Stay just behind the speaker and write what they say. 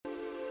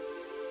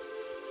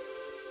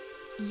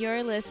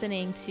You're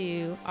listening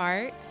to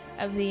Art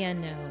of the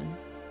Unknown,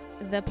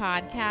 the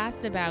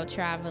podcast about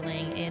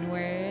traveling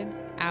inwards,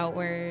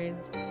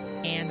 outwards,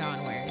 and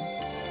onwards.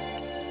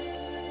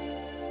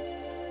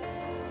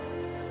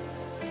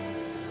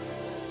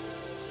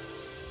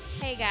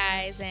 Hey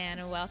guys,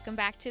 and welcome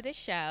back to the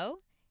show.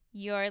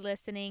 You're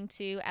listening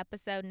to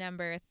episode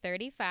number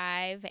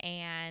 35,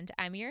 and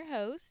I'm your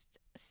host,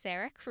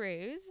 Sarah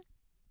Cruz.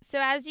 So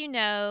as you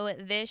know,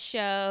 this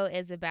show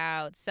is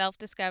about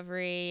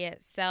self-discovery,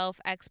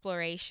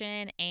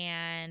 self-exploration,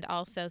 and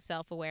also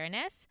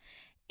self-awareness.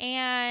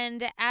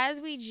 And as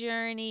we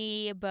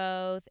journey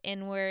both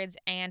inwards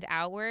and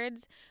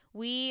outwards,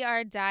 we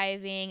are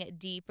diving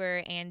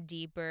deeper and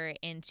deeper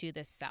into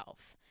the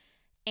self.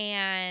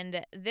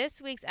 And this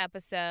week's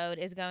episode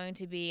is going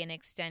to be an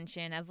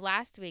extension of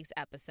last week's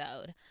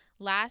episode.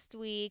 Last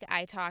week,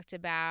 I talked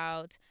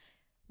about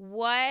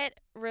what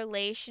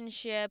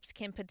relationships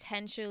can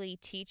potentially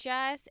teach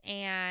us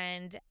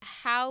and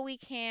how we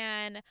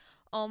can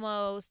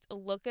almost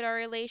look at our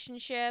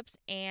relationships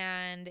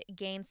and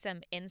gain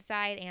some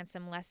insight and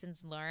some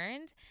lessons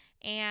learned.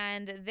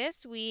 And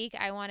this week,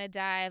 I want to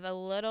dive a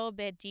little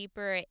bit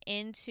deeper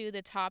into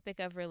the topic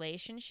of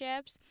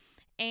relationships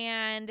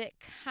and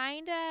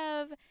kind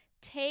of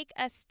take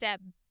a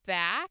step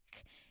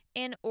back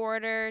in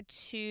order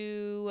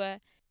to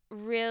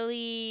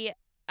really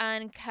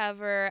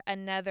uncover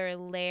another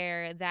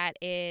layer that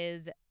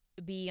is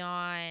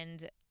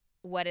beyond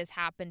what has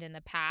happened in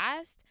the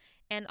past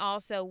and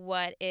also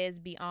what is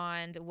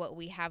beyond what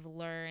we have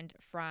learned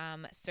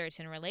from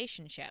certain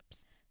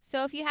relationships.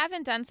 So if you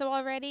haven't done so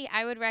already,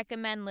 I would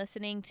recommend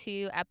listening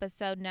to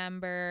episode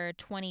number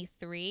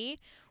 23,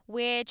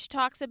 which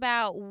talks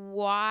about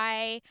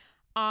why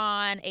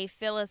on a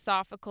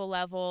philosophical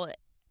level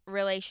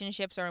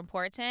relationships are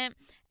important.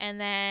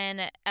 And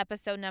then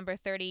episode number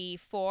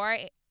 34,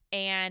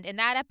 and in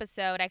that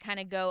episode, I kind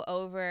of go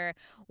over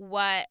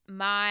what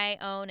my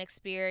own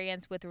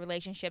experience with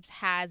relationships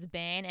has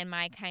been and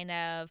my kind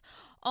of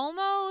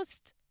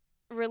almost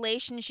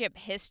relationship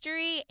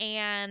history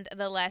and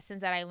the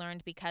lessons that I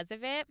learned because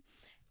of it.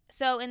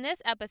 So in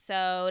this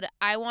episode,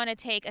 I want to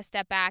take a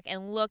step back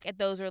and look at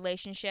those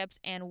relationships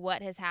and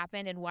what has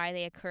happened and why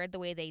they occurred the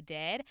way they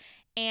did.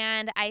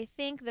 And I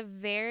think the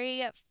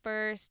very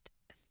first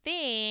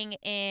thing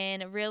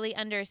in really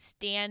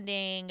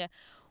understanding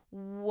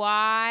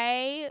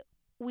why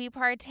we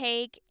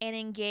partake and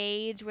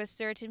engage with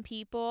certain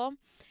people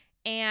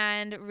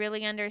and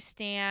really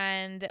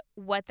understand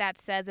what that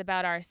says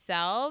about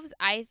ourselves,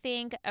 I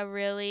think a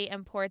really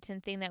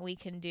important thing that we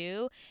can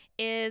do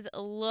is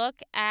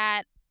look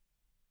at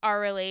our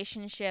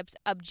relationships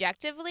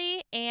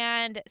objectively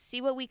and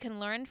see what we can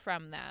learn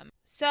from them.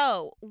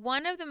 So,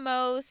 one of the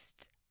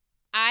most,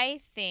 I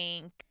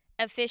think,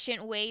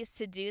 efficient ways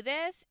to do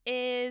this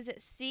is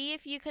see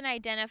if you can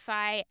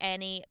identify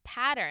any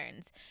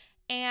patterns.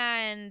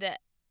 And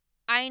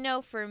I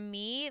know for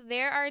me,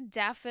 there are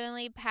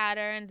definitely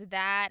patterns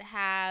that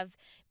have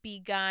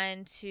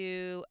begun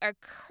to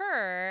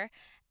occur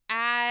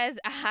as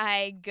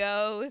I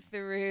go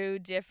through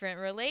different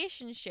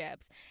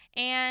relationships.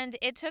 And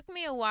it took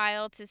me a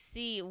while to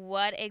see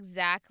what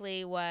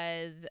exactly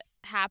was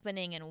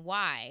happening and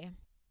why.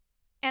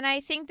 And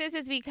I think this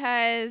is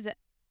because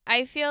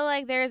I feel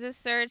like there's a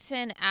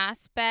certain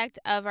aspect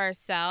of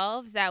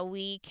ourselves that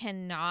we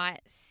cannot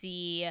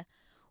see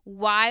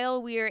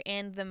while we're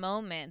in the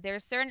moment.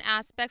 There's certain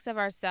aspects of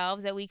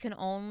ourselves that we can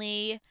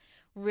only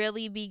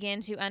really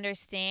begin to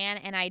understand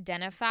and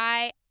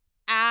identify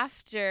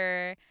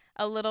after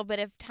a little bit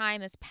of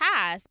time has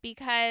passed,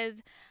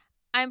 because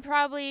I'm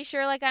probably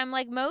sure, like I'm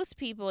like most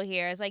people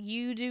here, it's like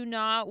you do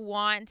not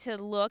want to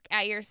look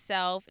at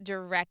yourself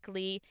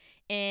directly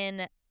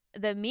in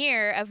the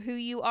mirror of who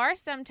you are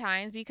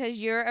sometimes because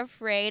you're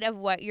afraid of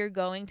what you're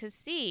going to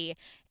see.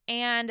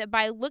 And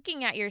by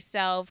looking at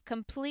yourself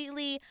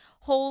completely,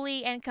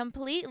 wholly, and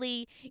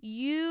completely,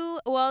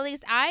 well, at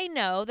least I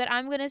know that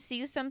I'm going to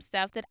see some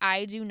stuff that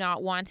I do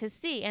not want to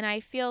see. And I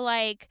feel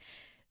like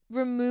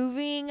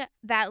removing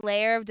that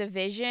layer of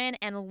division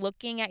and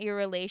looking at your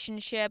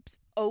relationships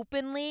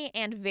openly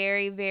and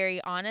very,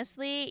 very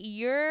honestly,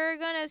 you're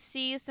going to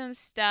see some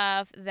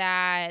stuff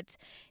that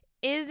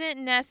isn't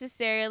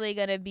necessarily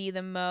going to be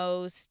the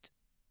most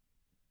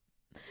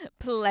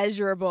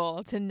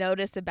pleasurable to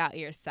notice about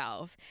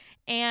yourself.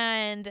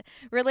 And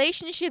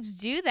relationships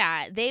do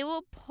that. They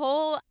will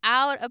pull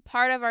out a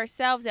part of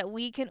ourselves that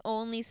we can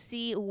only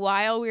see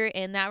while we're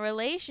in that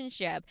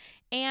relationship.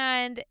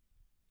 And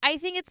I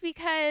think it's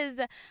because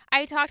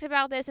I talked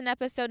about this in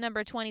episode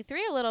number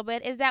 23 a little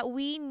bit, is that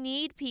we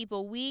need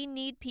people. We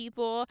need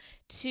people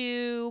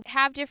to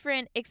have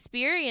different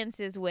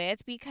experiences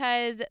with,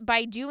 because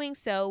by doing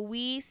so,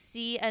 we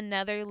see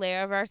another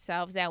layer of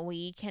ourselves that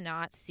we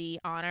cannot see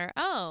on our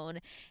own.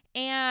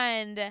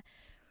 And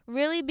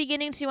really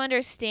beginning to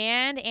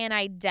understand and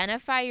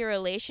identify your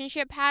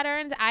relationship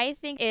patterns, I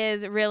think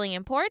is really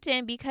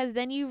important, because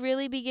then you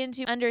really begin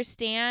to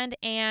understand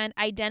and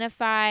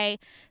identify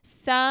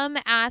some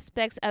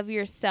aspects of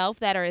yourself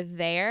that are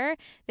there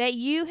that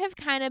you have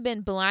kind of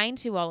been blind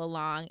to all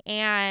along.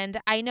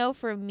 And I know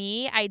for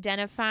me,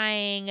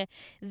 identifying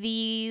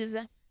these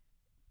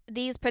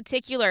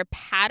particular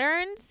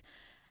patterns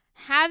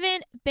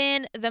haven't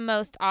been the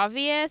most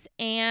obvious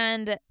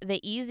and the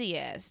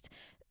easiest.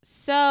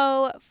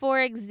 So,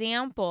 for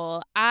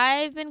example,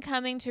 I've been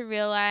coming to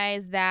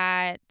realize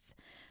that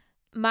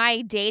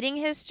my dating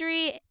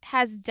history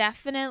has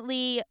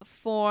definitely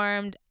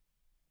formed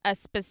a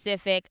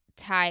specific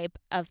type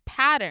of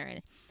pattern.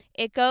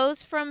 It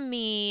goes from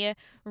me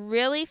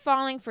really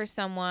falling for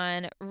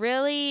someone,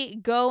 really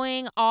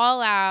going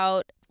all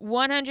out,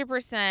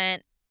 100%,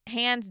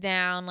 hands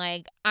down,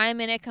 like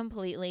I'm in it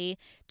completely,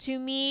 to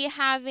me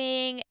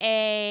having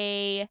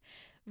a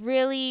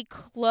really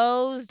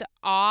closed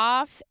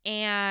off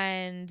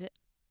and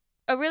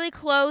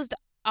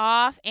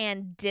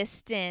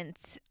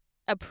distant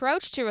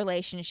approach to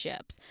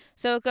relationships.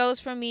 So it goes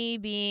from me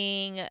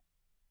being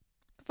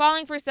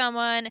falling for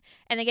someone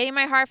and then getting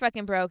my heart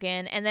fucking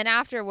broken, and then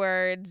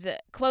afterwards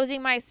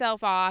closing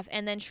myself off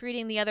and then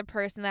treating the other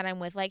person that I'm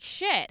with like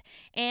shit.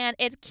 And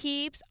it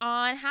keeps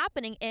on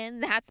happening in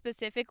that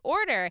specific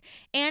order.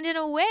 And in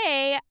a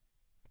way,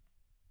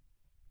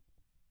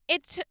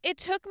 it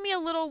took me a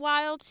little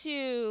while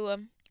to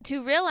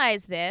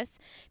realize this,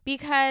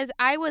 because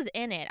I was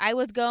in it. I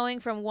was going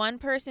from one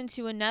person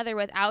to another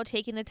without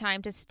taking the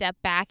time to step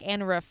back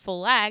and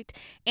reflect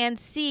and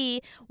see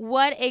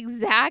what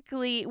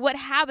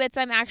habits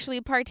I'm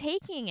actually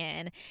partaking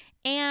in.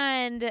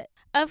 And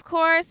of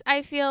course,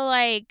 I feel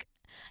like,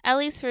 at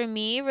least for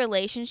me,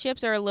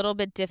 relationships are a little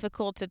bit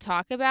difficult to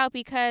talk about,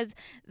 because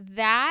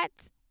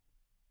that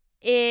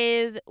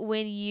is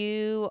when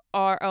you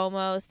are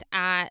almost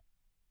at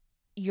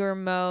your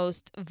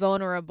most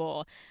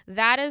vulnerable.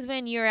 That is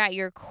when you're at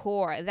your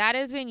core. That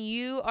is when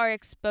you are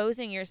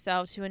exposing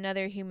yourself to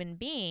another human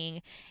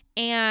being.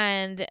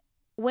 And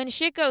when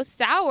shit goes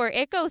sour,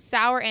 it goes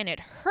sour and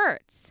it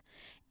hurts.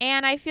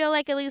 And I feel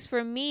like, at least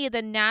for me,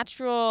 the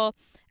natural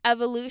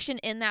evolution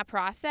in that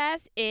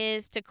process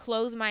is to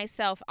close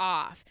myself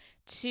off,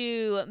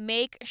 to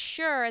make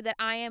sure that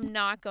I am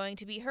not going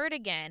to be hurt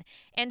again,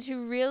 and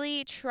to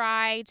really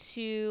try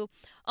to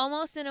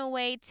almost in a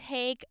way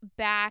take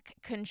back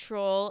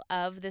control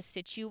of the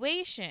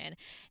situation.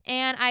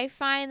 And I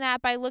find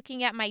that by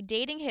looking at my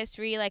dating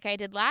history like I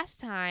did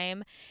last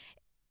time,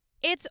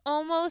 it's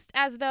almost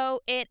as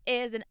though it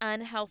is an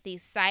unhealthy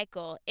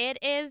cycle. It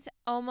is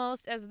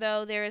almost as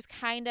though there is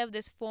kind of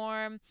this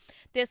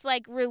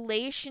like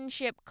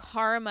relationship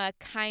karma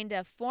kind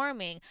of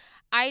forming.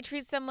 I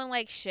treat someone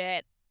like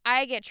shit.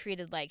 I get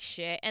treated like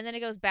shit. And then it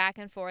goes back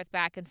and forth,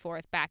 back and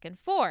forth, back and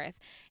forth.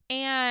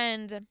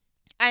 And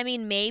I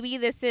mean, maybe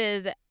this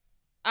is,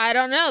 I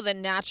don't know, the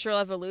natural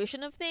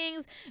evolution of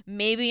things.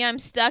 Maybe I'm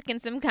stuck in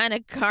some kind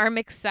of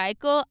karmic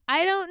cycle.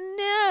 I don't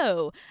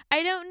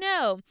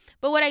know.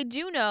 But what I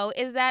do know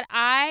is that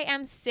I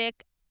am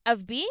sick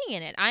of being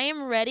in it. I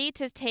am ready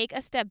to take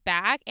a step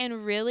back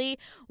and really,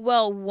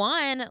 well,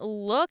 one,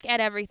 look at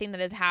everything that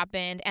has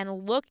happened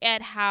and look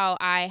at how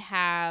I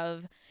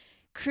have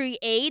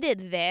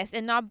created this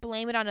and not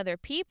blame it on other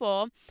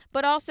people.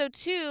 But also,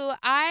 two,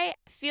 I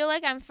feel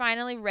like I'm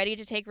finally ready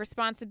to take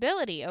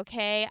responsibility,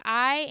 okay?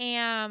 I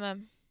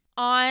am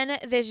on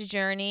this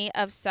journey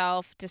of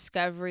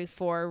self-discovery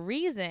for a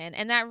reason.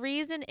 And that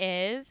reason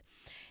is,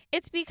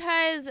 it's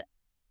because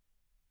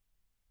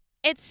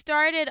it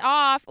started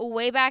off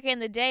way back in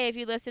the day, if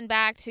you listen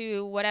back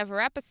to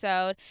whatever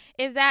episode,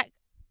 is that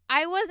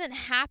I wasn't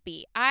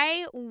happy.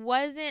 I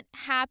wasn't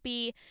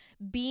happy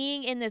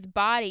being in this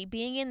body,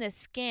 being in this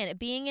skin,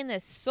 being in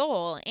this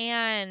soul.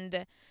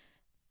 And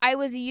I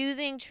was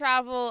using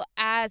travel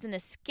as an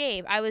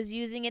escape. I was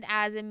using it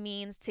as a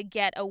means to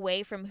get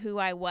away from who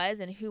I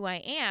was and who I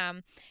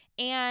am.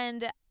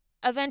 And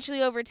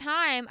eventually, over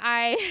time,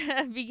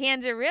 I began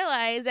to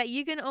realize that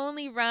you can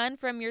only run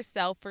from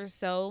yourself for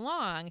so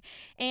long.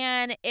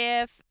 And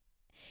if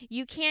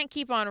you can't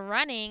keep on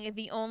running,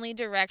 the only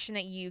direction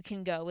that you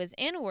can go is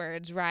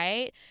inwards,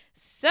 right?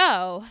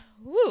 So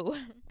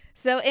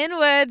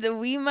inwards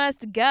we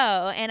must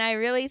go. And I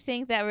really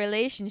think that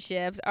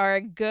relationships are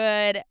a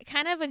good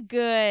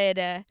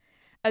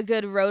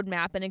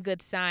roadmap and a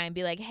good sign.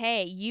 Be like,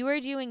 hey, you are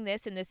doing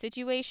this in this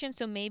situation,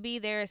 so maybe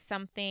there is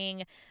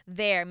something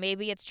there.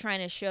 Maybe it's trying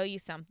to show you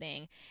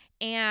something.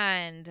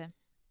 And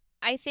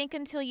I think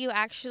until you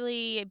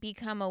actually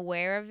become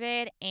aware of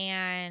it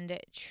and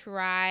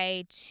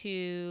try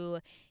to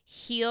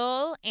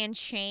heal and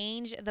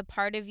change the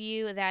part of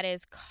you that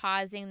is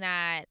causing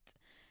that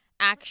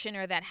action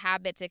or that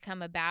habit to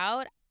come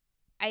about,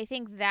 I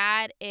think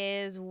that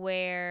is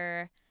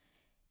where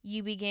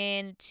you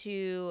begin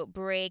to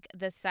break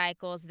the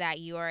cycles that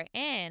you are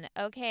in.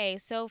 Okay,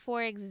 so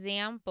for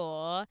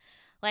example,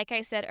 like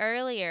I said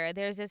earlier,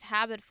 there's this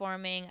habit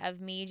forming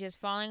of me just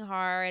falling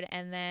hard,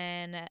 and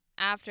then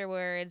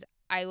afterwards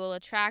I will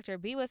attract or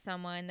be with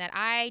someone that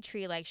I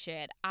treat like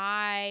shit.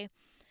 I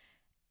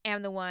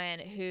am the one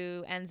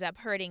who ends up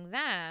hurting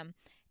them.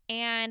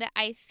 And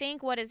I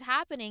think what is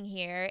happening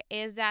here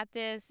is that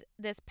this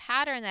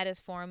pattern that is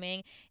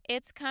forming,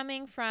 it's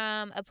coming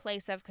from a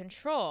place of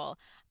control.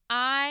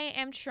 I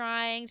am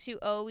trying to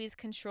always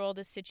control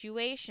the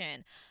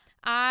situation.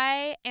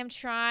 I am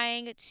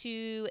trying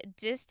to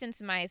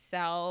distance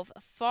myself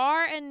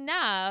far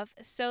enough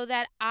so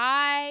that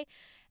I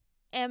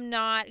am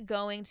not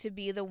going to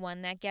be the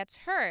one that gets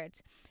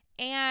hurt.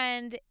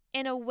 And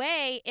in a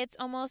way, it's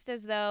almost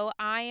as though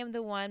I am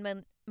the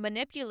one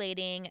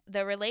manipulating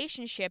the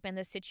relationship and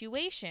the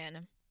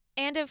situation.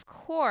 And of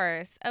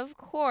course,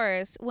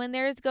 when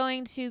there's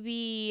going to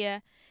be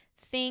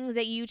things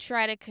that you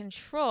try to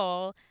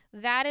control,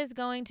 that is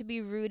going to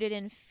be rooted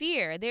in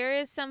fear. There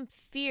is some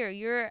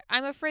fear.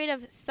 I'm afraid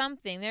of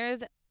something.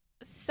 There's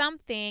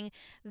something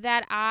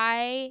that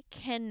I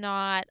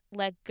cannot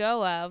let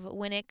go of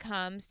when it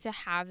comes to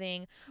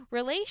having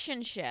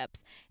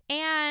relationships.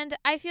 And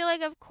I feel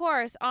like, of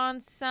course, on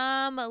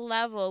some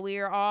level, we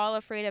are all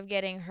afraid of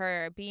getting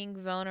hurt, being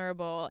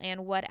vulnerable,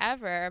 and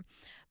whatever.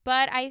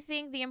 But I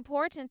think the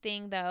important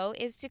thing, though,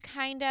 is to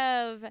kind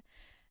of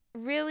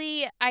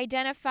really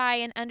identify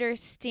and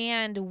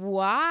understand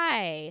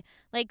why.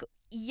 Like,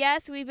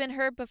 yes, we've been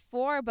hurt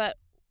before, but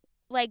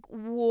like,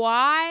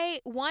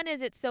 why, one,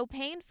 is it so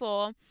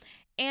painful,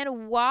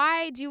 and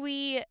why do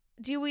we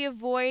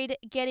avoid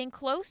getting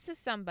close to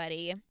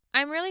somebody?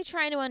 I'm really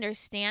trying to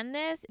understand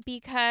this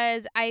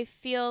because I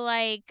feel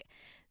like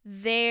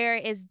there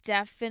is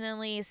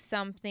definitely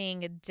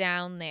something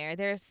down there.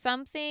 There's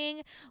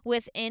something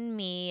within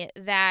me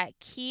that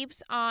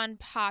keeps on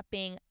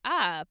popping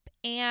up,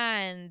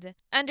 and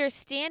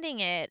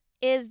understanding it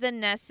is the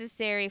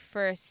necessary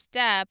first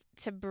step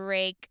to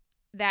break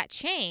that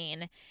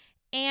chain.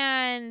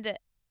 And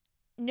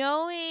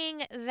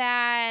knowing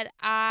that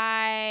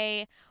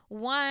I,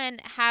 one,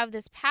 have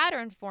this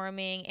pattern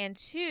forming, and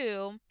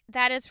two,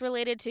 that it's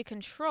related to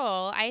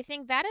control, I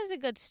think that is a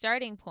good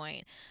starting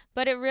point.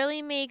 But it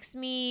really makes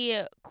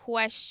me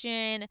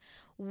question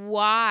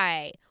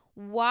why.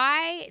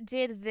 Why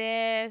did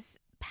this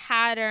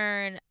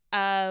pattern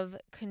of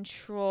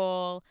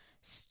control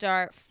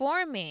start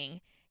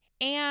forming?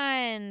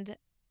 And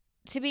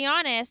to be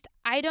honest,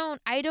 I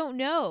don't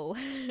know.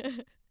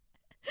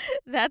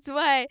 That's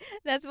why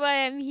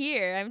I'm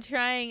here. I'm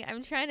trying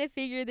to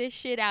figure this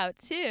shit out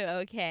too,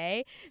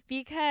 okay?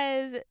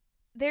 Because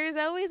there's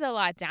always a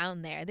lot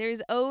down there.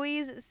 There's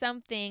always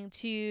something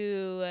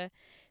to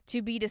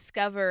be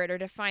discovered or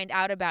to find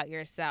out about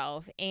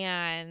yourself.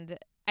 And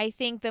I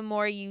think the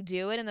more you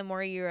do it and the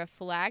more you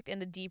reflect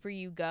and the deeper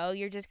you go,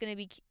 you're just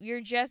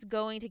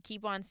going to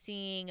keep on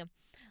seeing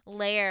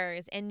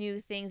layers and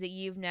new things that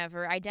you've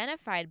never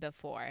identified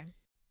before.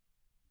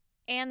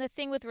 And the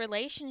thing with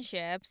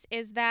relationships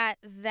is that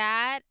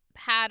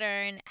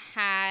pattern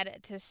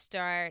had to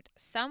start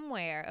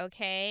somewhere,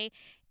 okay?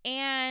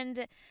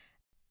 And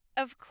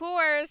of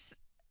course,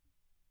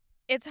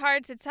 it's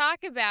hard to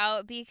talk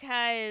about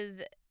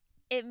because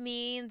it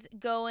means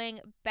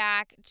going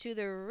back to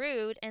the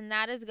root, and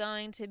that is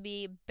going to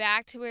be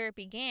back to where it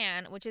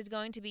began, which is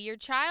going to be your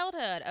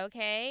childhood,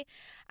 okay?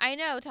 I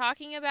know,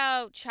 talking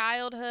about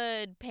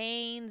childhood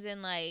pains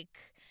and like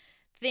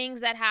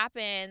things that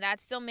happen, that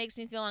still makes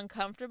me feel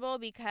uncomfortable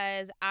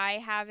because I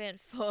haven't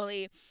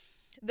fully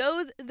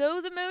those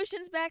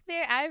emotions back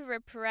there, I've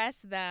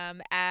repressed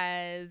them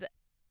as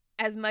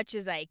much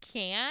as I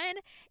can.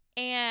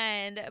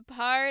 And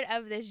part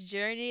of this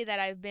journey that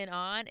I've been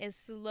on is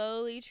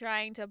slowly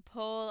trying to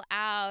pull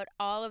out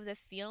all of the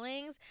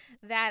feelings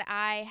that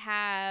I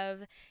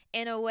have,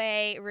 in a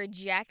way,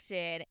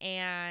 rejected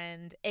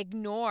and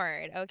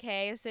ignored,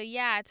 okay? So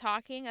yeah,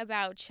 talking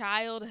about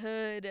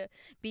childhood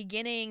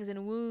beginnings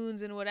and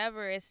wounds and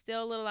whatever is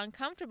still a little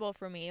uncomfortable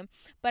for me.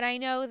 But I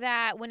know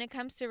that when it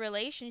comes to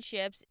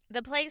relationships,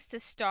 the place to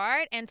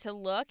start and to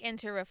look and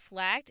to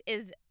reflect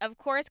is, of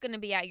course, going to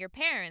be at your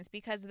parents,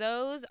 because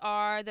those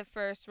are the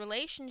first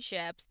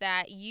relationships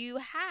that you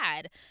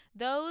had.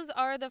 Those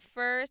are the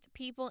first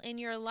people in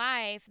your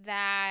life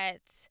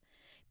that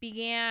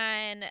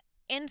began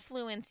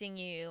influencing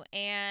you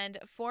and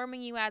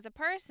forming you as a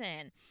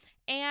person.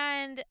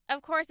 And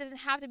of course, it doesn't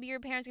have to be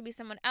your parents. It could be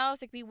someone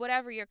else. It could be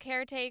whatever, your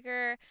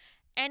caretaker,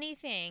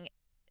 anything.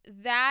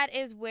 That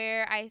is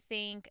where I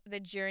think the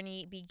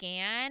journey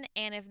began.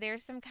 And if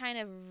there's some kind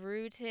of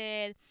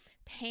rooted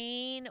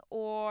pain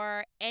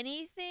or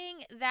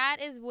anything, that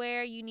is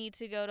where you need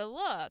to go to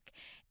look.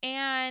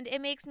 And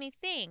it makes me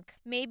think,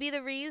 maybe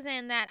the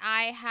reason that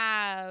I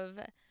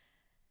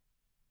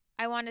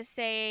want to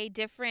say,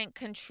 different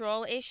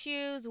control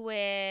issues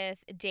with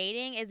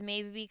dating is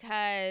maybe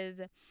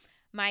because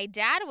my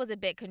dad was a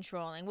bit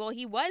controlling. Well,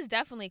 he was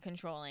definitely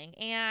controlling.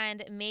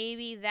 And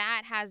maybe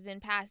that has been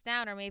passed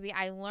down, or maybe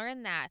I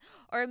learned that.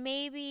 Or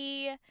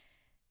maybe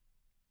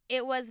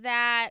it was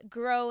that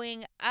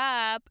growing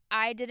up,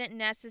 I didn't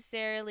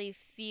necessarily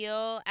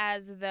feel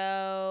as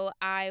though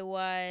I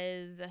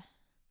was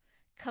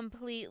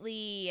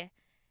completely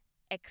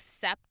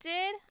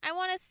accepted, I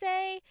want to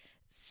say.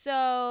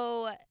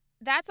 So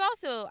that's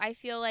also, I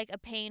feel like, a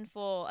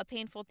painful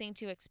thing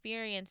to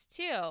experience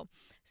too.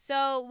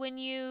 So when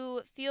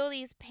you feel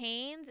these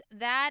pains,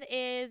 that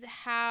is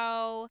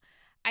how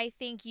I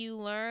think you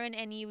learn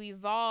and you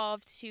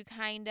evolve to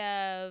kind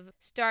of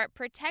start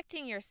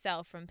protecting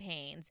yourself from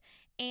pains.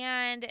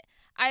 And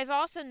I've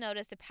also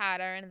noticed a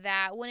pattern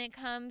that when it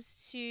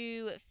comes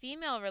to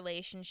female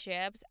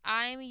relationships,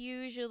 I'm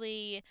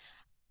usually,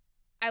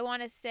 I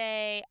want to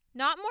say,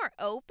 not more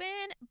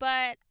open,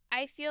 but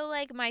I feel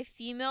like my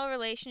female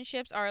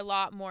relationships are a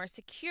lot more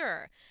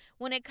secure.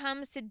 When it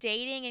comes to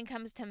dating and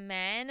comes to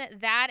men,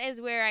 that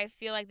is where I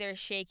feel like there's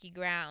shaky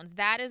grounds.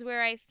 That is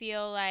where I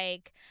feel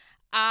like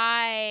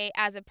I,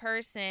 as a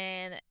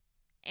person,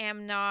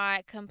 am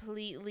not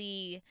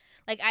completely,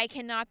 like, I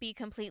cannot be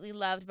completely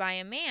loved by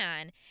a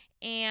man.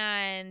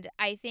 And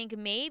I think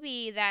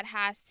maybe that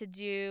has to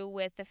do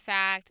with the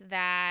fact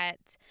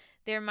that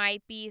there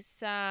might be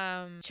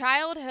some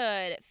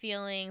childhood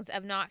feelings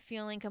of not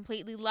feeling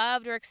completely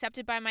loved or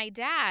accepted by my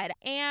dad.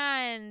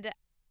 And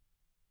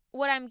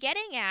what I'm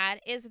getting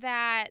at is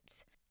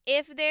that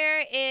if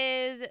there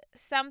is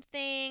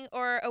something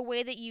or a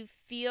way that you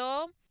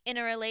feel in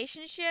a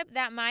relationship,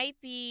 that might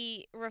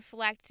be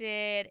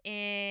reflected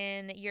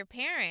in your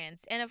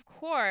parents. And of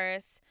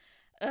course,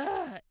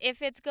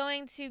 if it's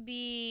going to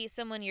be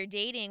someone you're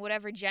dating,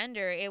 whatever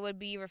gender, it would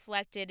be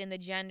reflected in the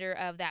gender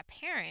of that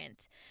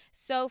parent.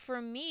 So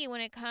for me,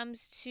 when it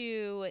comes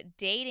to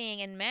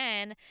dating and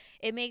men,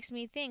 it makes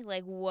me think,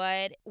 like,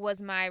 what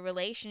was my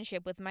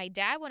relationship with my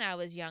dad when I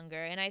was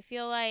younger? And I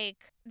feel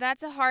like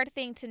that's a hard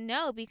thing to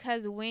know,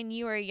 because when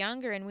you are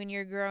younger and when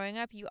you're growing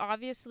up, you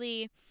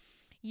obviously,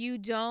 you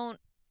don't,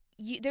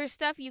 there's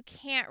stuff you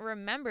can't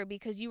remember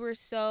because you were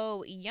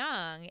so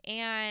young.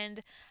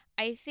 And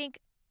I think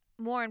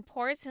more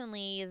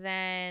importantly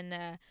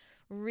than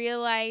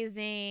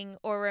realizing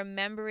or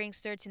remembering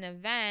certain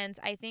events,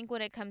 I think what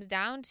it comes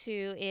down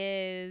to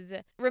is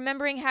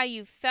remembering how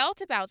you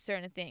felt about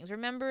certain things,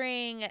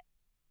 remembering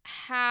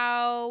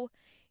how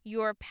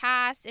your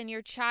past and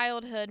your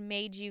childhood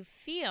made you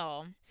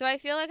feel. So I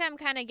feel like I'm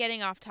kind of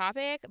getting off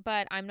topic,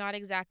 but I'm not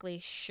exactly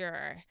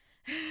sure.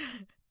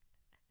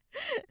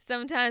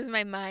 Sometimes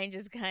my mind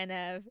just kind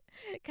of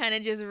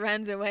just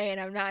runs away and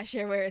I'm not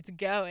sure where it's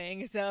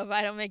going. So if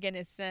I don't make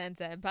any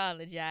sense, I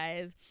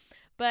apologize.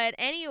 But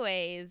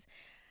anyways,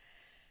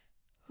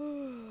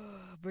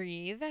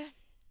 breathe.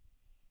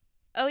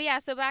 Oh yeah,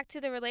 so back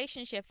to the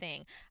relationship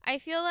thing. I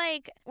feel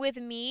like with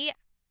me,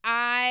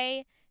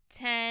 I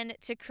tend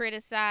to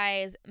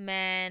criticize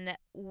men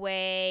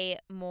way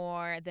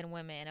more than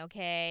women,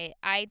 okay?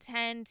 I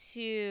tend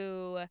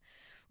to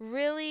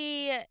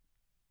really,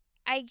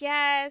 I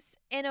guess,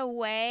 in a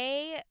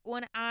way,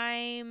 when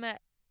I'm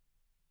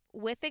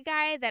with a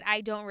guy that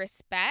I don't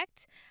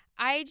respect,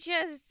 I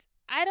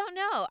don't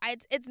know.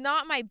 It's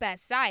not my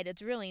best side.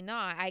 It's really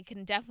not. I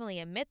can definitely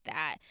admit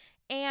that.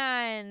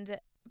 And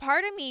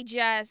part of me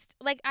just,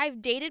 like,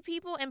 I've dated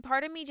people and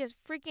part of me just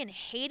freaking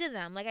hated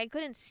them. Like, I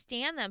couldn't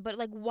stand them. But,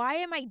 like, why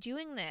am I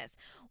doing this?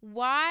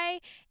 Why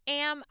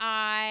am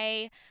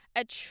I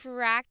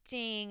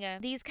attracting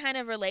these kind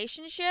of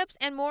relationships?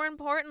 And more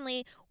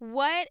importantly,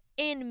 what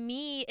in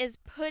me is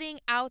putting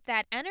out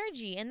that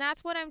energy? And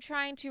that's what I'm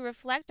trying to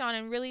reflect on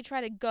and really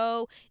try to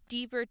go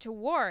deeper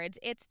towards.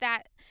 It's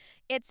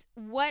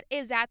what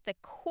is at the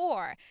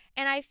core.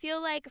 And I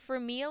feel like for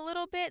me a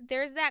little bit,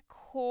 there's that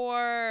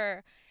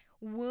core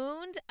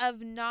wound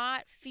of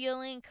not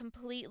feeling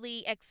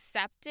completely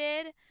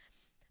accepted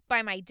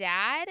by my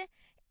dad.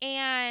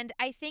 And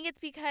I think it's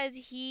because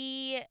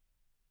he's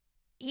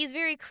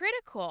very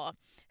critical.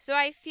 So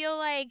I feel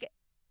like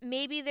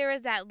maybe there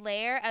was that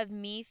layer of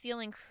me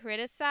feeling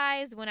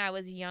criticized when I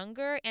was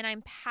younger, and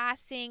I'm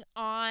passing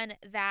on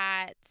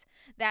that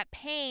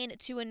pain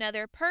to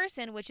another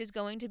person, which is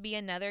going to be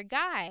another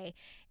guy.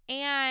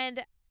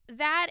 And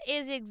that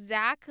is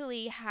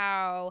exactly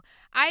how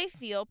I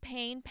feel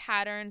pain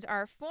patterns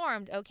are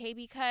formed, okay?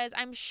 Because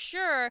I'm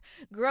sure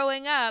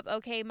growing up,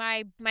 okay,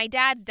 my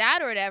dad's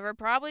dad or whatever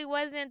probably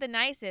wasn't the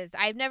nicest.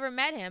 I've never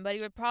met him, but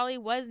he probably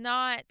was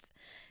not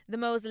the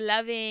most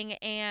loving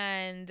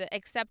and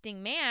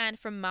accepting man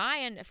from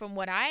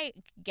what I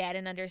get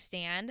and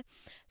understand.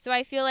 So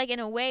I feel like in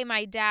a way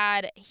my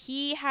dad,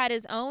 he had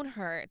his own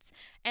hurts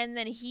and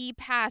then he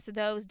passed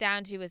those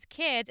down to his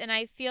kids, and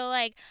I feel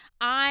like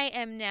I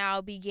am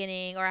now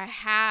beginning, or I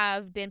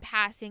have been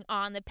passing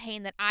on the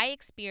pain that I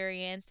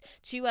experienced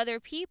to other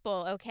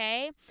people,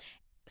 okay?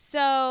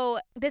 So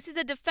this is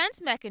a defense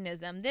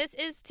mechanism. This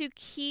is to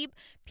keep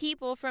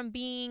people from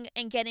being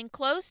and getting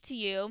close to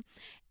you.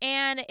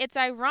 And it's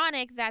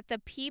ironic that the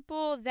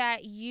people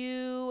that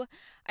you,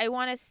 I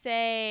want to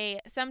say,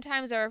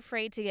 sometimes are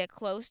afraid to get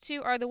close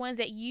to are the ones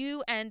that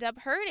you end up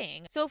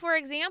hurting. So for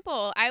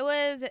example, I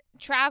was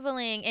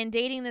traveling and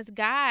dating this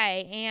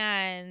guy,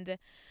 and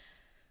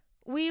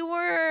we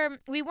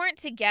weren't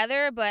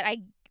together, but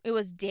it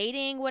was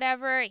dating,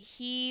 whatever.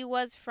 He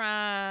was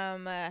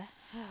from where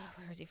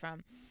was he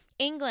from?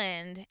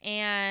 England,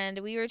 and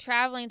we were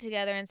traveling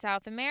together in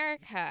South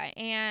America.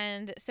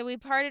 And so we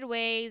parted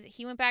ways.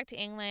 He went back to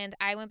England.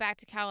 I went back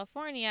to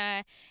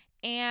California,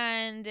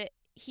 and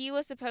he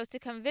was supposed to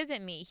come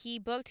visit me. He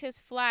booked his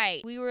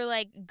flight. We were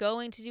like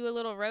going to do a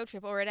little road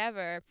trip or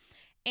whatever.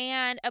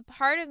 And a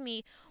part of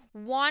me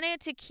wanted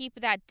to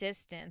keep that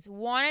distance,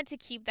 wanted to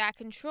keep that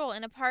control.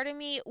 And a part of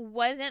me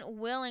wasn't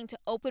willing to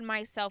open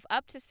myself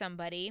up to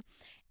somebody.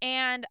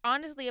 And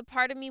honestly, a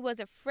part of me was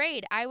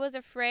afraid. I was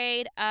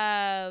afraid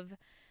of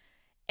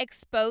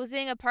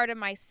exposing a part of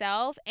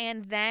myself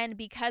and then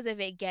because of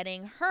it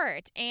getting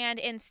hurt. And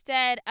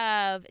instead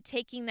of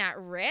taking that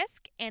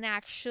risk and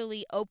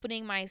actually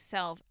opening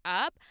myself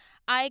up,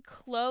 I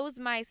closed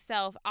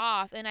myself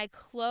off, and I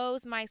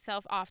closed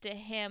myself off to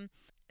him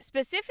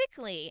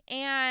specifically.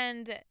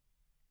 And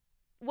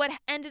what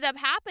ended up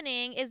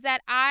happening is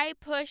that I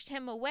pushed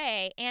him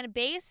away, and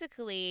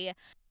basically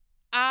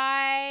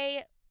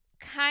I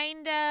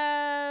kind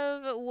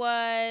of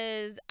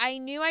was, I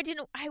knew I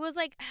didn't, I was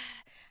like,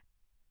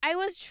 I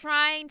was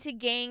trying to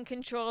gain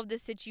control of the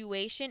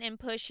situation and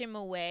push him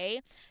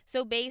away.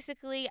 So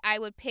basically, I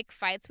would pick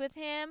fights with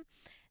him.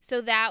 So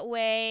that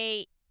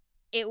way,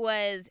 it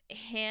was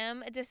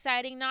him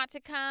deciding not to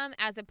come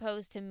as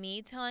opposed to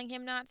me telling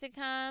him not to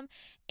come.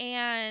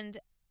 And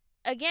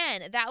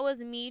again, that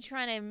was me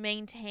trying to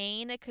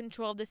maintain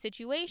control of the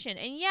situation.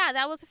 And yeah,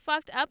 that was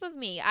fucked up of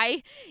me.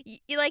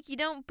 You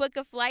don't book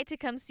a flight to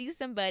come see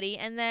somebody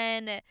and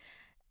then,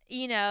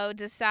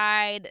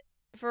 decide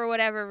for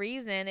whatever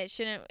reason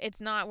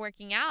it's not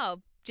working out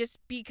just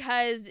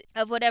because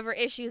of whatever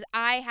issues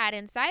I had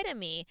inside of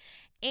me.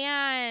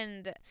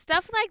 And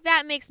stuff like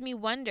that makes me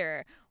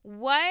wonder,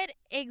 what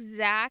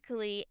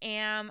exactly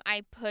am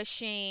I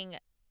pushing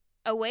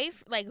away?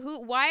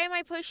 Why do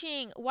I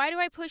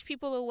push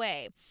people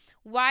away?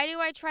 Why do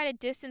I try to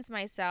distance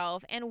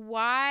myself? And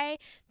why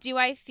do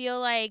I feel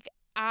like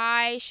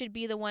I should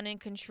be the one in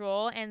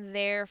control and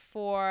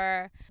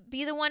therefore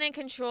be the one in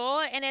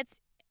control? And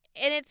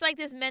it's like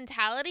this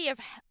mentality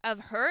of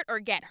hurt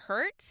or get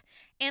hurt.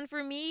 And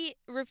for me,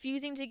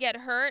 refusing to get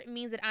hurt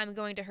means that I'm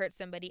going to hurt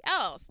somebody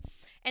else.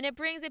 And it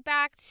brings it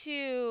back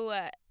to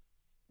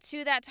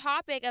that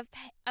topic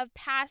of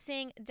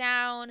passing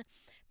down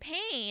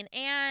pain.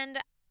 And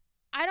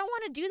I don't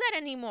want to do that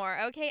anymore,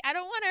 okay? I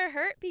don't want to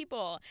hurt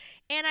people.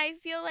 And I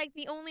feel like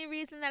the only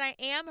reason that I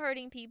am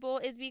hurting people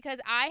is because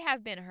I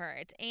have been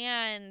hurt.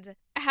 And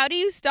how do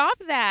you stop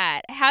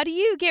that? How do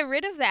you get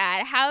rid of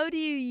that? How do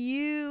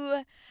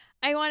you,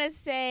 I want to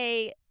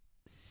say,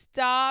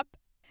 stop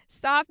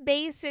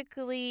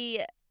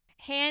basically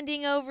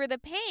handing over the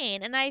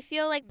pain? And I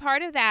feel like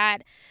part of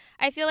that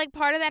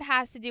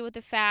has to do with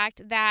the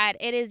fact that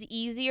it is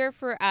easier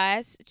for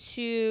us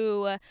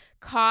to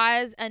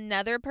cause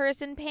another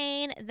person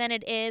pain than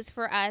it is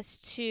for us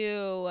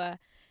to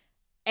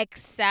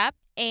accept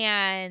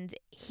and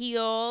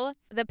heal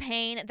the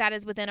pain that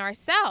is within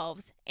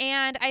ourselves.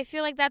 And I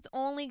feel like that's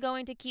only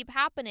going to keep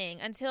happening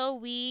until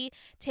we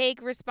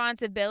take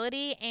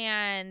responsibility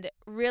and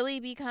really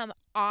become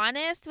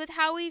honest with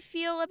how we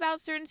feel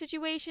about certain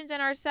situations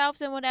and ourselves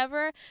and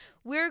whatever.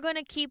 We're going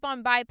to keep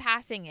on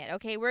bypassing it,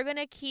 okay? We're going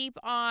to keep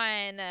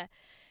on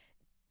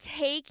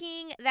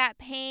taking that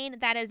pain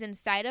that is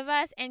inside of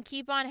us and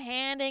keep on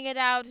handing it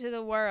out to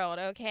the world,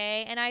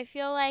 okay? And I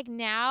feel like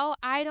now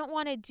I don't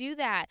want to do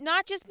that.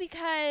 Not just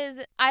because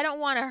I don't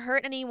want to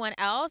hurt anyone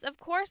else, of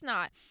course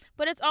not,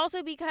 but it's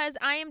also because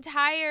I am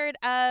tired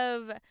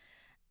of,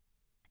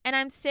 and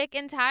I'm sick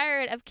and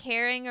tired of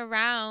carrying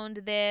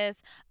around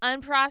this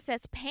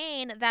unprocessed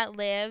pain that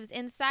lives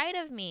inside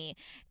of me.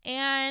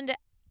 And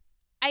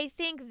I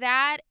think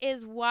that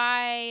is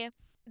why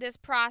this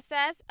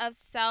process of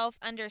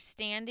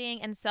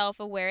self-understanding and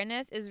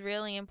self-awareness is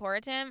really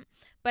important.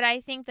 But I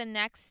think the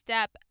next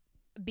step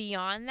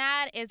beyond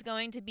that is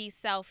going to be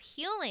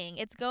self-healing.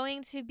 It's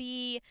going to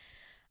be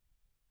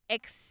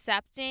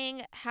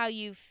accepting how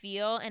you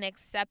feel and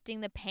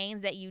accepting the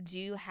pains that you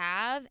do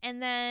have,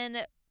 and then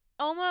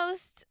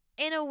almost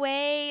in a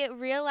way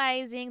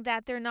realizing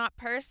that they're not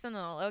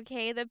personal,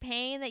 okay? The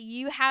pain that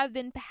you have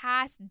been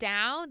passed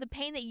down, the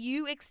pain that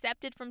you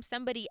accepted from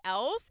somebody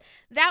else,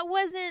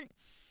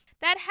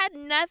 that had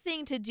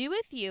nothing to do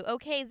with you,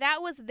 okay?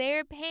 That was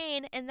their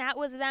pain, and that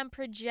was them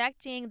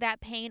projecting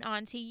that pain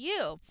onto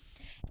you.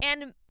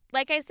 And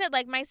like I said,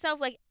 like myself,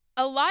 like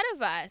a lot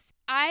of us,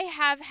 I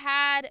have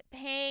had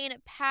pain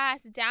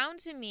passed down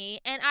to me,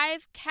 and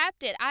I've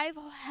kept it. I've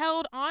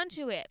held on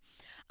to it.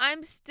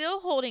 I'm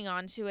still holding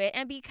on to it.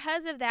 And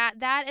because of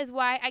that, that is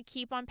why I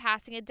keep on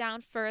passing it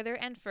down further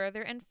and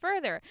further and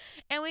further.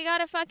 And we got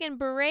to fucking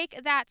break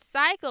that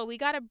cycle. We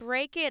got to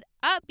break it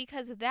up,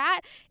 because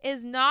that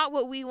is not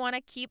what we want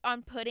to keep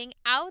on putting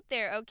out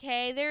there,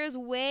 okay? There is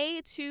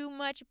way too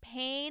much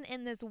pain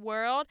in this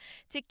world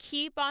to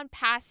keep on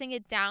passing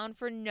it down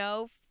for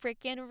no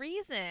freaking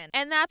reason.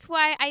 And that's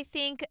why I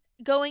think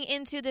going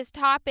into this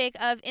topic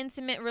of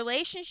intimate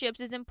relationships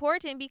is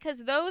important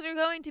because those are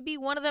going to be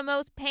one of the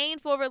most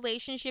painful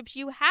relationships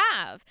you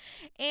have.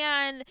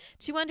 And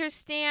to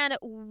understand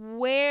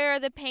where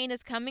the pain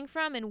is coming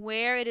from and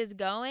where it is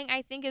going,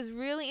 I think is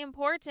really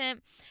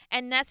important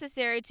and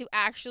necessary to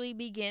actually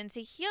begin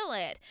to heal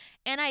it.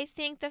 And I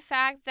think the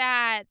fact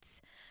that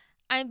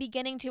I'm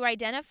beginning to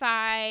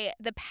identify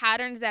the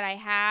patterns that I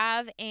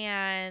have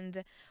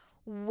and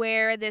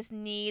where this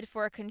need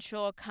for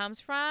control comes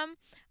from,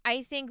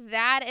 I think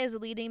that is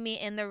leading me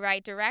in the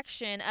right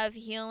direction of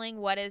healing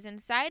what is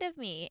inside of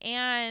me.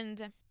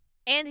 And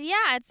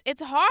yeah,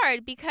 it's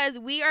hard because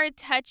we are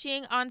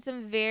touching on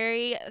some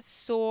very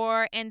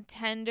sore and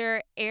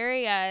tender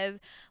areas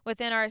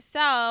within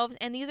ourselves,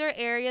 and these are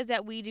areas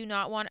that we do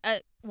not want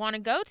to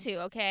go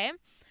to, okay?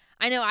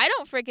 I know I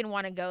don't freaking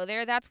want to go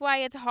there. That's why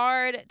it's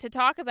hard to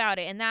talk about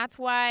it, and that's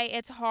why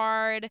it's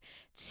hard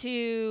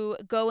to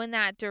go in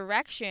that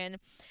direction.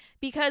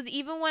 Because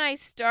even when I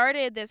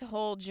started this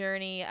whole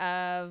journey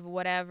of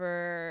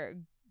whatever,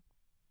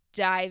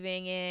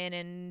 diving in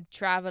and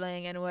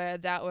traveling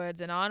inwards, outwards,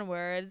 and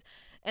onwards,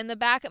 in the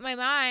back of my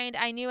mind,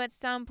 I knew at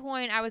some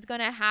point I was going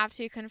to have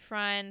to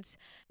confront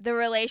the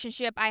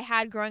relationship I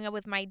had growing up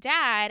with my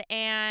dad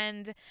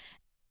and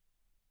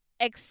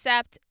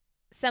accept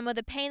some of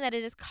the pain that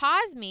it has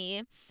caused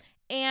me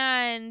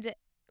and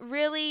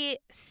really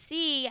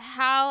see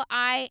how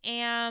I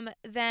am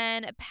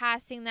then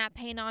passing that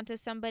pain on to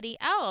somebody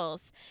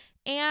else.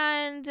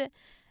 And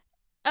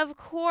of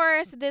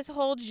course, this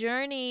whole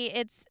journey,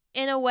 it's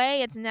in a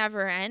way, it's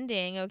never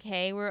ending,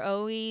 okay? We're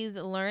always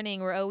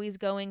learning. We're always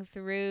going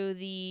through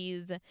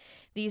these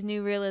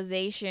new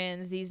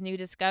realizations, these new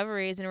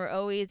discoveries, and we're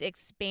always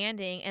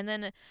expanding. And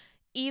then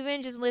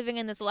even just living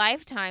in this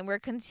lifetime, we're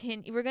going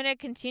to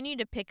continue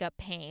to pick up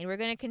pain. We're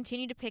going to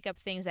continue to pick up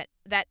things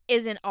that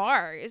isn't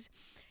ours.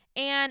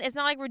 And it's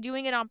not like we're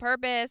doing it on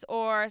purpose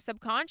or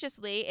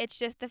subconsciously. It's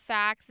just the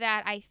fact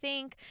that I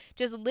think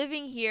just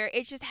living here,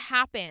 it just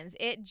happens.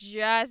 It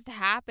just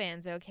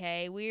happens,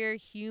 okay? We're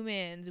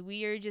humans.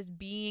 We are just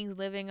beings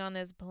living on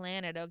this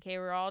planet, okay?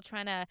 We're all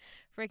trying to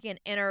freaking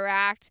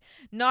interact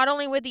not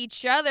only with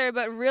each other,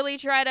 but really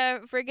try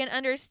to freaking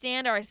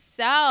understand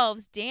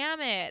ourselves.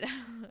 Damn it.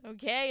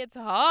 Okay? It's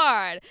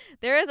hard.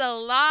 There is a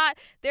lot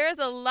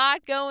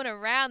going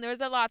around.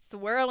 There's a lot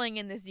swirling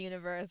in this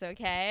universe,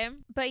 okay?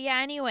 But yeah,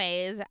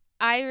 anyways,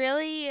 I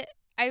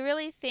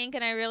really think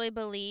and I really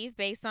believe,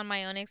 based on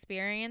my own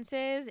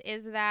experiences,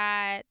 is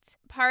that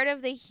part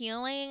of the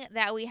healing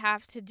that we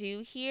have to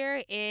do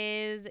here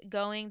is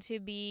going to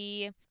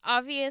be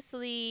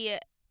obviously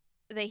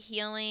the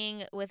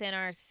healing within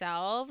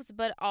ourselves,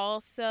 but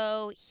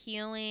also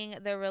healing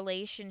the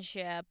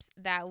relationships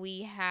that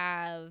we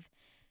have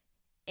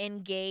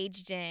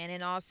engaged in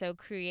and also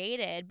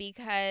created,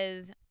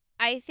 because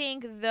I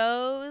think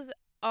those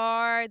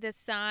are the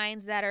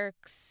signs that are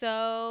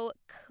so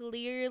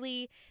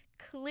clearly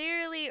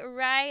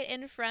right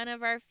in front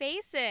of our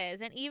faces.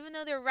 And even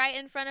though they're right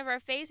in front of our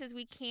faces,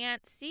 we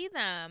can't see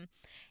them.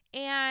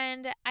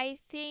 And I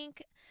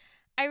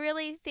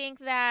really think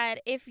that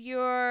if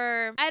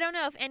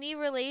any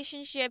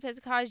relationship has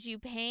caused you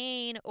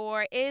pain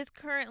or is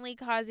currently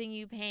causing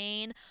you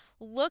pain,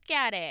 look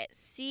at it,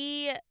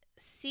 see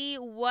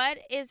what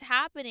is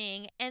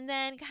happening, and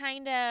then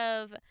kind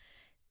of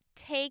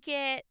take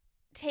it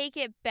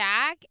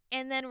back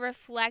and then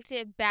reflect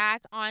it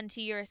back onto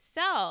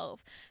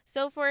yourself.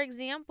 So for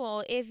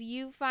example, if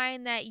you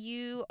find that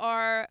you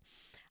are,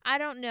 I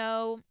don't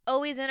know,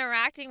 always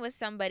interacting with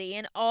somebody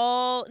and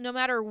no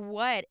matter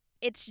what,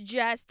 it's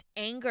just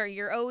anger.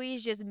 You're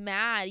always just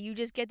mad. You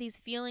just get these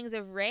feelings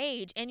of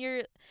rage. And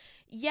you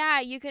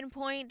can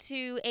point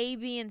to A,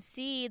 B, and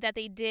C that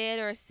they did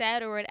or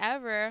said or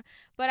whatever.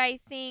 But I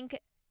think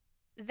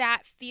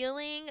that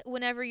feeling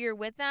whenever you're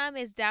with them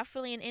is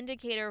definitely an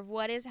indicator of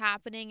what is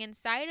happening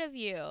inside of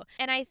you.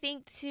 And I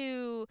think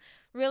to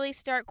really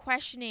start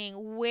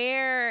questioning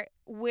where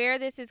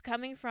this is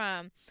coming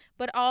from,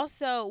 but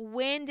also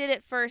when did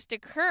it first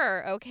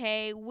occur,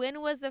 okay? When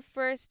was the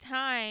first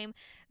time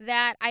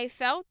that I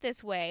felt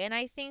this way? And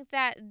I think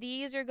that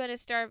these are going to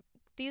start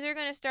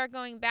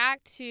going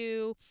back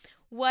to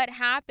what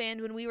happened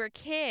when we were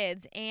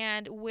kids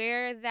and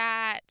where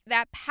that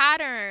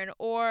pattern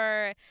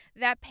or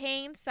that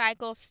pain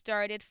cycle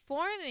started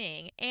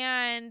forming.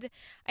 And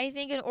I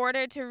think in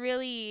order to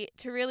really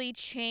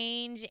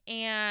change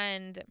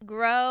and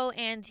grow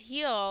and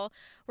heal,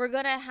 we're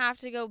going to have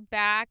to go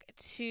back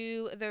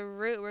to the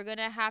root. We're going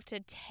to have to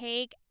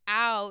take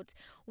out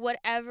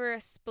whatever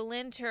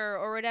splinter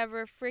or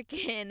whatever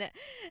freaking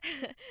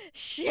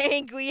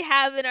shank we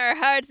have in our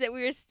hearts that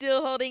we're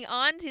still holding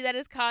on to that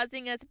is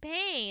causing us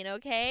pain,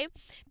 okay?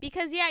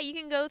 Because you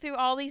can go through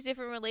all these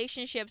different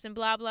relationships and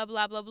blah blah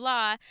blah blah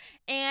blah,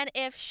 and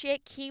if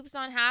shit keeps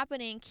on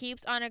happening,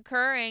 keeps on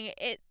occurring,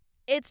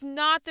 it's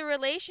not the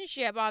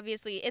relationship,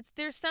 obviously.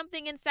 There's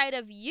something inside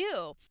of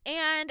you.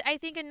 And I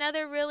think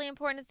another really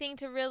important thing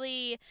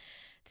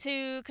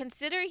to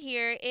consider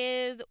here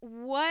is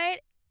what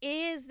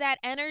is that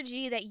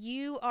energy that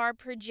you are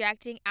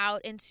projecting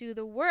out into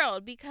the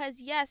world.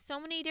 Because yes, so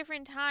many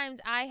different times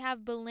I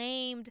have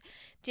blamed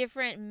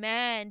different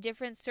men,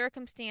 different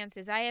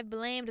circumstances. I have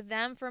blamed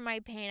them for my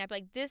pain. I'm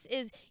like, this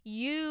is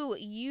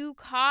you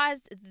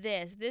caused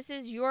this. This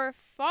is your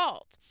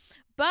fault.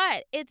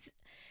 But it's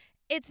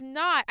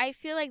not. I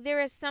feel like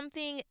there is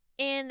something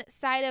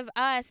inside of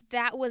us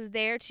that was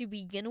there to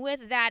begin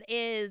with that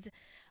is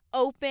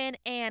open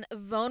and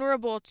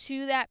vulnerable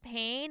to that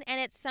pain,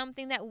 and it's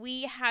something that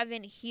we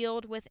haven't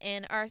healed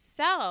within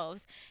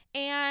ourselves.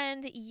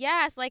 And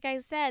yes, like I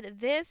said,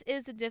 this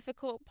is the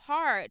difficult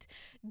part.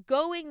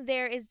 Going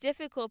there is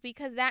difficult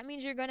because that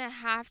means you're going to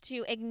have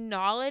to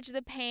acknowledge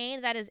the pain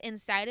that is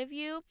inside of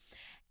you,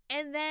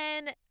 and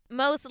then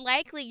most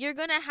likely you're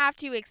going to have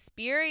to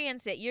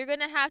experience it. You're going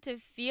to have to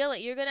feel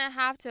it. You're going to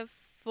have to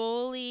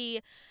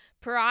fully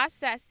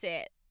process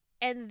it.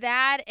 And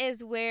that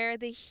is where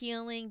the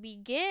healing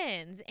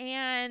begins.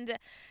 And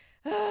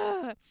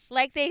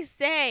like they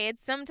say, it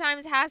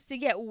sometimes has to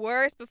get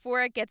worse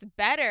before it gets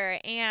better.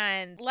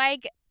 And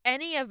like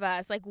any of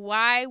us, like,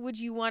 why would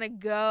you want to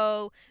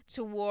go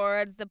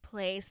towards the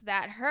place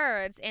that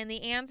hurts? And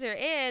the answer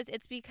is,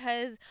 it's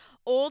because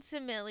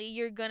ultimately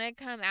you're going to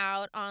come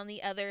out on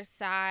the other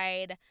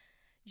side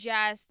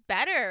just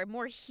better,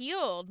 more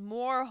healed,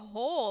 more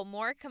whole,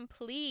 more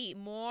complete,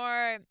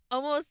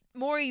 almost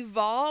more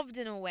evolved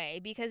in a way,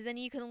 because then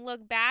you can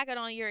look back at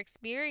all your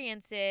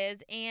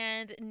experiences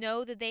and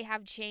know that they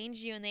have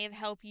changed you and they have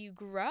helped you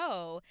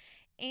grow.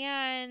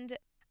 And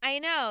I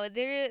know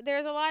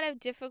there's a lot of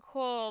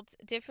difficult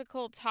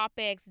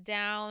topics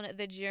down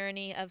the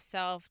journey of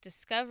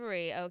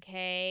self-discovery,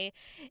 okay?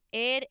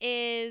 It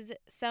is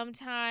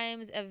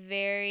sometimes a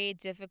very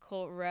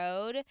difficult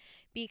road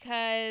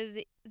because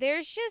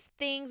there's just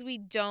things we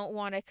don't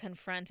want to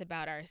confront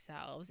about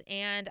ourselves.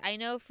 And I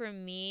know for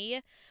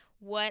me,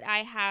 what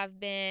I have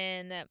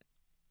been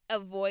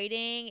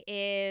avoiding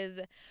is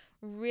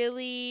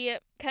really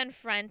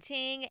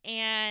confronting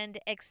and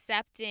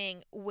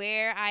accepting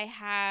where I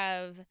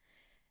have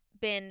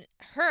been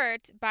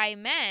hurt by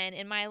men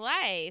in my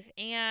life.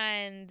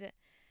 And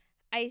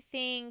I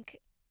think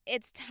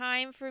it's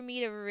time for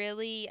me to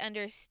really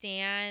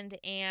understand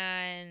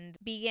and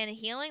begin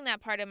healing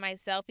that part of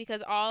myself,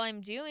 because all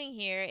I'm doing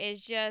here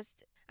is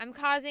just I'm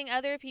causing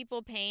other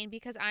people pain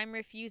because I'm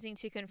refusing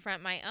to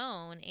confront my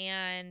own.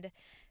 And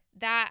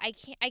that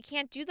I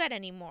can't do that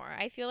anymore.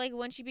 I feel like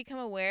once you become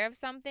aware of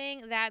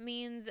something, that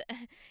means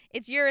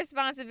it's your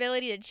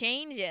responsibility to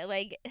change it.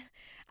 Like,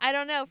 I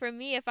don't know, for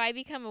me, if I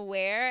become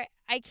aware,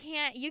 you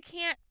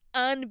can't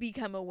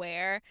unbecome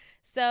aware.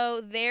 So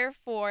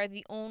therefore,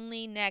 the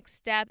only next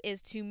step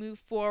is to move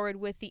forward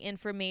with the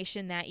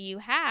information that you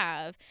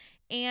have.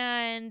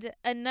 And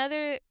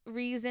another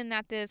reason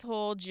that this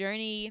whole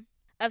journey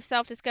of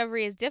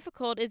self-discovery is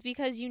difficult is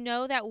because you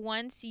know that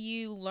once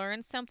you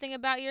learn something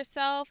about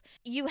yourself,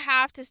 you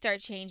have to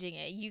start changing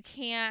it. You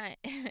can't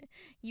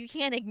you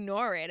can't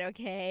ignore it,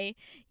 okay?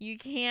 You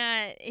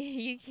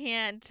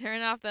can't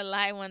turn off the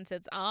light once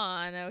it's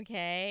on,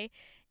 okay?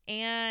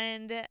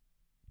 And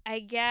I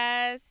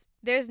guess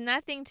there's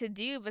nothing to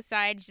do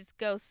besides just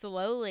go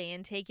slowly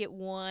and take it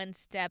one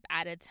step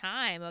at a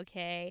time,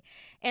 okay?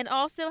 And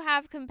also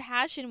have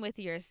compassion with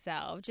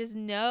yourself. Just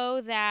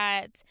know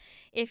that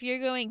if you're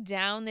going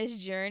down this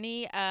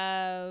journey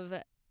of,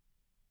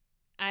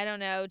 I don't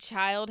know,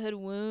 childhood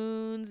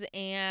wounds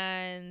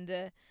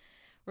and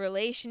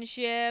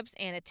relationships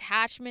and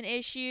attachment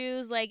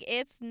issues, like,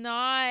 it's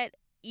not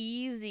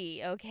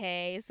easy,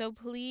 okay? So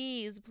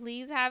please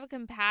have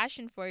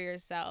compassion for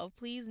yourself.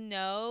 Please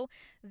know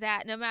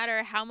that no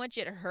matter how much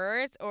it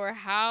hurts or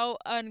how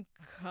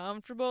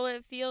uncomfortable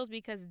it feels,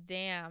 because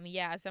damn,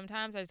 yeah,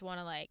 sometimes I just want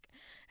to like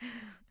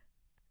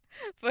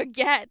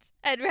forget.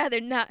 I'd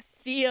rather not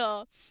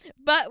feel.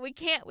 But we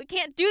can't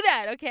do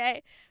that,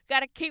 okay?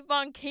 Got to keep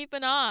on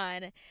keeping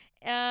on.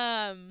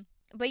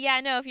 But yeah,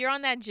 no, if you're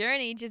on that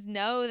journey, just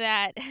know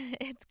that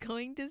it's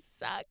going to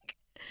suck.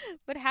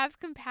 But have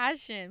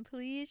compassion.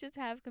 Please just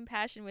have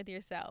compassion with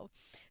yourself.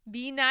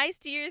 Be nice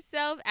to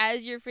yourself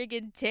as you're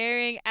freaking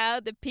tearing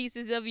out the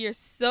pieces of your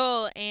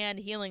soul and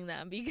healing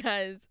them,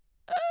 because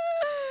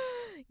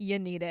you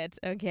need it,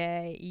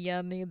 okay?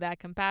 You need that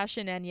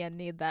compassion and you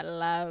need that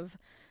love.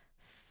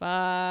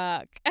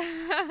 Fuck.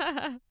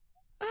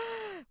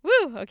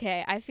 Woo,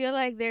 okay. I feel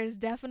like there's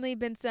definitely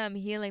been some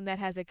healing that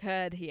has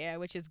occurred here,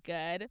 which is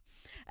good.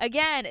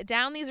 Again,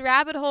 down these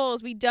rabbit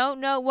holes, we don't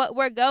know what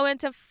we're going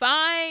to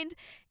find.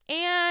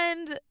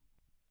 And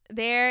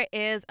there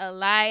is a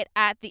light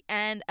at the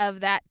end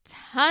of that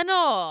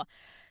tunnel.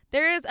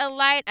 There is a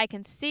light. I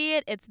can see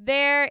it. It's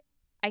there.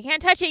 I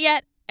can't touch it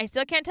yet. I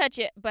still can't touch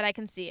it, but I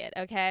can see it,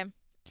 okay?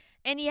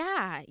 And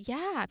yeah,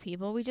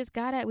 people, we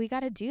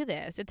gotta do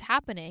this. It's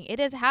happening. It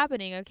is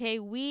happening, okay?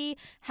 We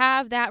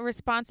have that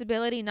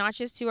responsibility, not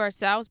just to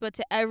ourselves, but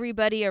to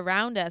everybody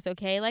around us,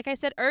 okay? Like I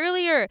said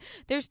earlier,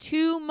 there's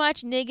too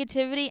much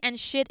negativity and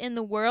shit in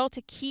the world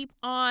to keep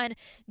on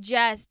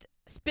just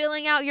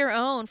spilling out your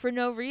own for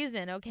no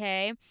reason,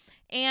 okay?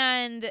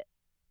 And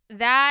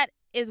that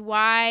is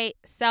why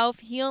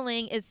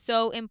self-healing is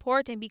so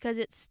important, because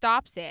it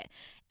stops it.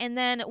 And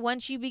then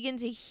once you begin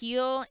to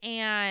heal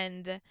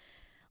and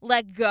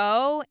let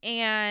go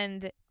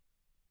and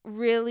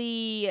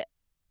really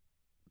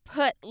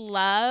put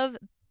love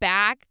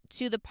back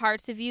to the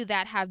parts of you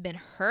that have been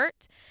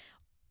hurt,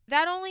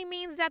 that only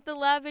means that the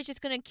love is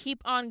just going to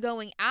keep on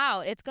going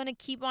out. It's going to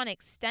keep on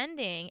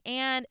extending.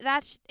 And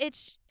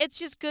it's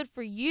just good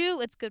for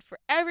you. It's good for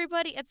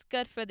everybody. It's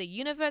good for the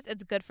universe.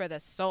 It's good for the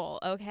soul,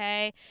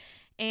 okay?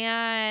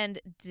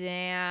 And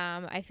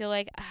damn, I feel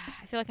like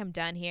I'm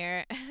done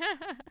here.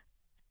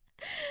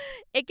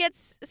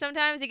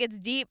 Sometimes it gets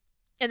deep,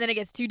 and then it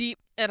gets too deep,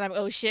 and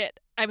oh shit,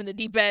 I'm in the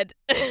deep end.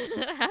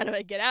 How do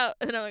I get out?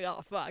 And I'm like,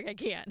 oh fuck, I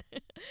can't.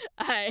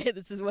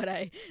 This is what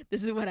I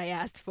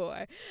asked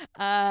for.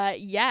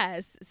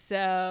 Yes.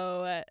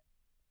 So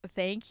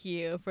thank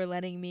you for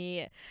letting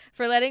me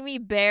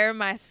bare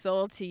my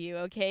soul to you,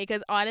 okay?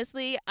 Because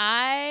honestly,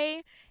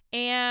 I'm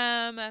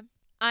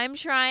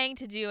trying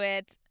to do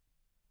it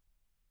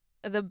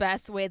the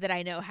best way that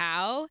I know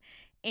how,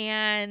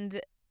 and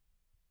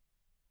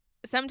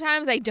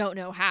sometimes I don't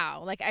know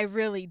how. Like, I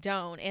really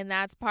don't. And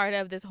that's part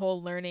of this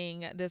whole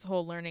learning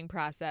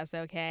process,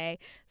 okay?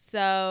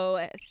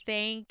 So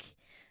thank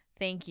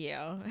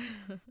you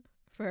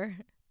for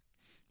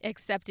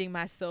accepting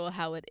my soul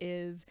how it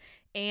is.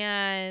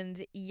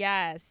 And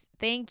yes,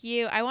 thank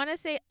you. I want to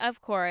say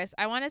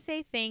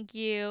thank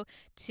you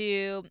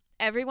to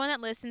everyone that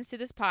listens to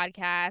this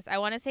podcast. I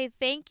want to say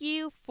thank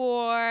you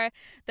for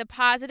the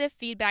positive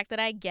feedback that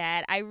I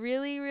get. I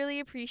really,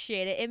 really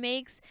appreciate it. It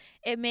makes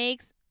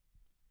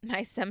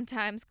my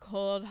sometimes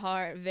cold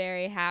heart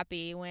very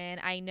happy when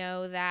I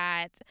know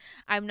that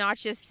I'm not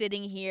just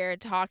sitting here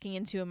talking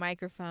into a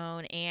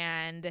microphone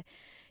and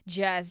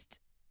just,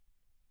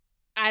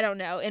 I don't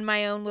know, in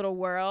my own little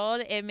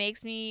world. It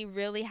makes me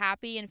really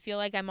happy and feel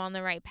like I'm on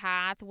the right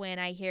path when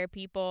I hear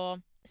people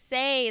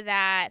say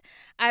that,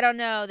 I don't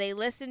know, they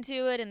listened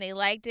to it and they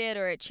liked it,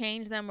 or it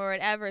changed them, or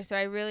whatever. So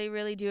I really,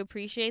 really do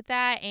appreciate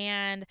that.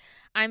 And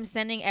I'm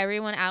sending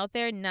everyone out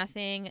there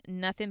nothing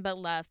but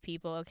love,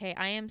 people, okay?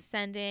 I am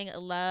sending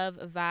love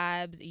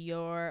vibes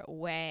your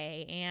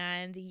way.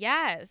 And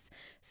yes,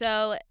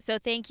 so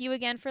thank you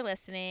again for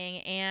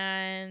listening.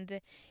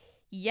 And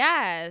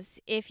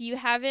yes, if you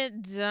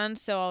haven't done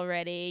so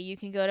already, you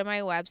can go to my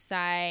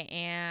website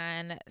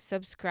and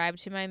subscribe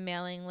to my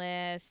mailing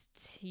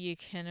list. You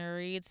can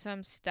read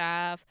some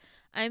stuff.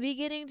 I'm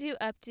beginning to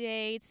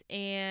update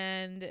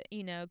and,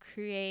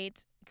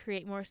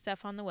 create more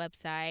stuff on the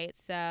website.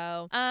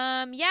 So,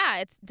 yeah,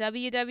 it's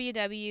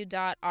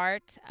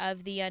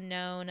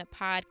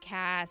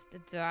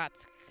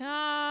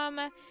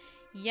www.artoftheunknownpodcast.com.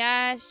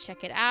 Yes,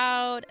 check it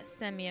out.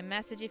 Send me a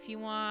message if you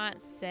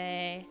want.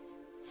 Say,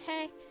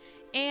 hey.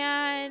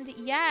 And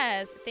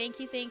yes, thank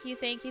you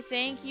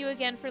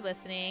again for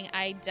listening.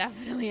 I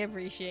definitely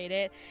appreciate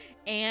it.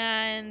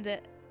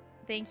 And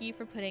thank you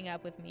for putting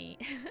up with me.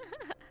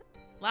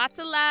 Lots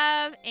of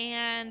love,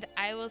 and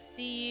I will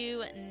see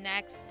you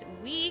next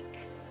week.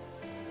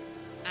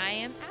 I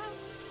am out.